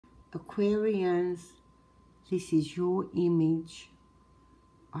Aquarians, this is your image.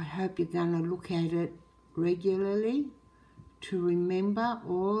 I hope you're going to look at it regularly to remember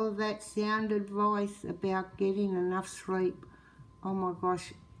all that sound advice about getting enough sleep. Oh my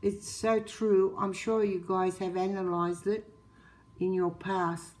gosh, it's so true. I'm sure you guys have analysed it in your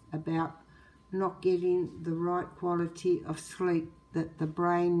past about not getting the right quality of sleep that the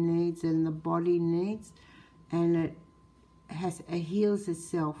brain needs and the body needs, and it heals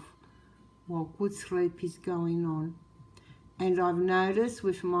itself while good sleep is going on. And I've noticed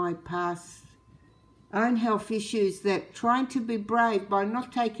with my past own health issues that trying to be brave by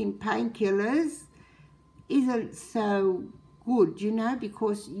not taking painkillers isn't so good, you know,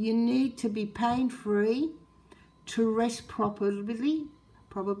 because you need to be pain-free to rest properly,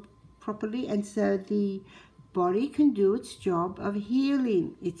 and so the body can do its job of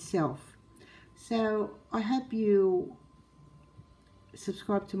healing itself. So I hope you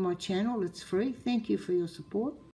subscribe to my channel. It's free. Thank you for your support.